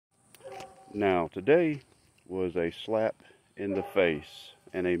Now, today was a slap in the face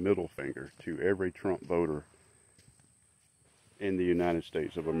and a middle finger to every Trump voter in the United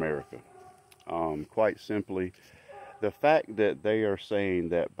States of America. Quite simply, the fact that they are saying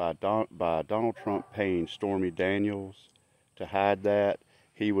that by Donald Trump paying Stormy Daniels to hide that,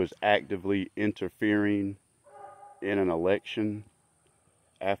 he was actively interfering in an election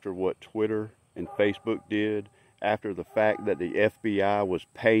after what Twitter and Facebook did, after the fact that the FBI was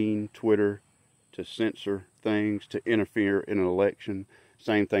paying Twitter to censor things, to interfere in an election.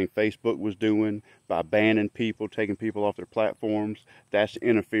 Same thing Facebook was doing by banning people, taking people off their platforms. That's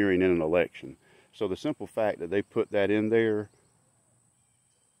interfering in an election. So the simple fact that they put that in there,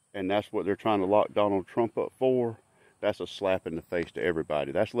 and that's what they're trying to lock Donald Trump up for, that's a slap in the face to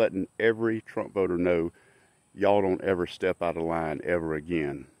everybody. That's letting every Trump voter know, y'all don't ever step out of line ever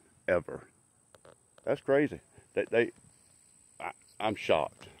again, ever. That's crazy. I'm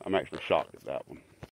shocked. I'm actually shocked at that one.